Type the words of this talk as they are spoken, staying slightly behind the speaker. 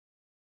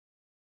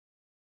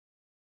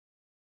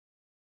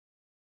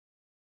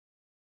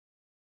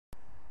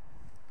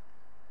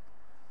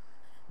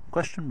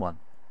Question 1.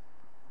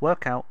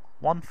 Work out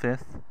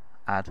 1/5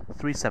 add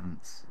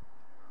 3/7.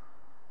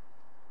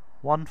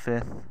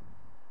 1/5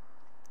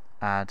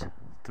 add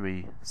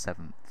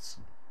 3/7.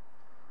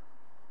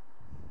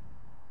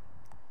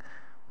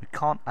 We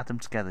can't add them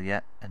together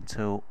yet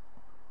until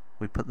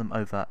we put them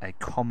over a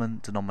common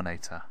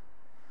denominator.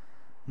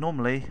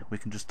 Normally we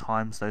can just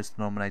times those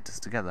denominators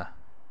together.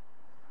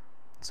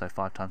 So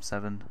 5 times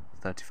 7,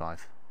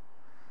 35.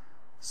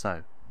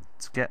 So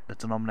to get the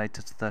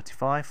denominator to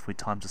 35, we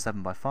times the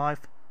 7 by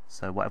 5.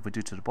 So whatever we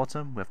do to the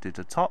bottom, we have to do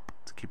to the top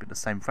to keep it the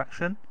same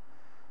fraction.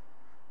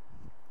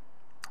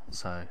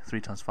 So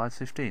 3 times 5 is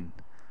 15.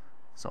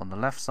 So on the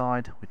left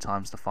side, we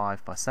times the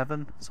 5 by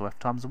 7, so we have to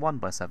times the 1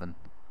 by 7.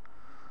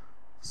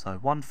 So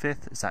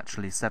 1/5 is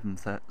actually 7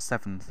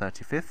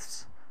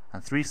 35ths,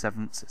 and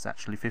 3/7 is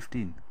actually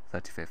 15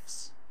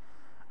 35ths.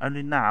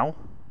 Only now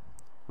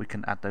we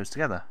can add those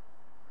together.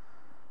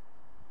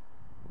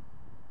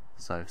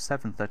 So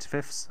 7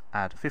 35ths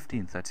add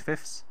 15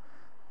 35ths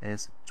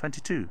is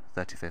 22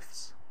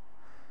 35ths.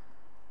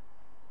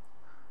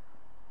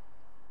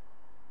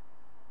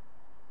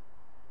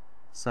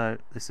 So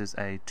this is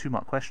a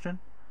 2-mark question.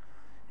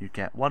 You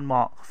get 1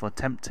 mark for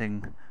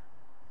attempting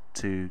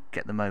to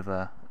get them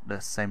over the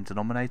same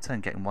denominator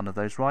and getting one of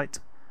those right,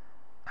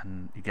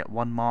 and you get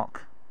 1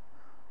 mark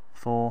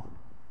for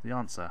the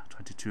answer,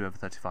 22 over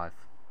 35.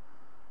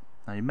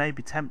 Now you may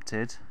be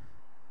tempted,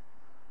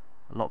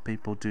 a lot of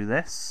people do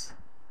this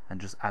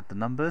and just add the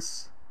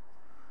numbers.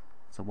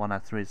 So 1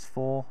 add 3 is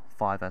 4,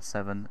 5 add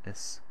 7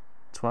 is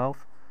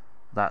 12.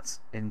 That's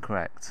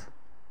incorrect.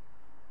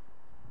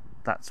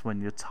 That's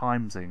when you're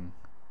timesing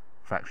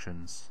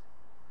fractions.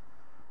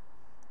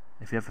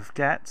 If you ever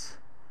forget,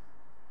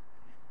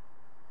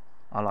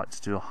 I like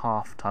to do a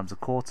half times a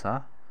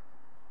quarter.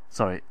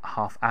 Sorry,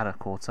 half add a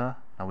quarter.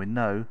 Now we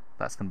know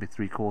that's going to be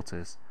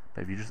 3/4.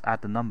 But if you just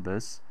add the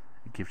numbers,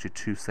 it gives you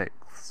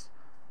 2/6,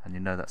 and you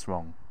know that's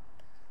wrong.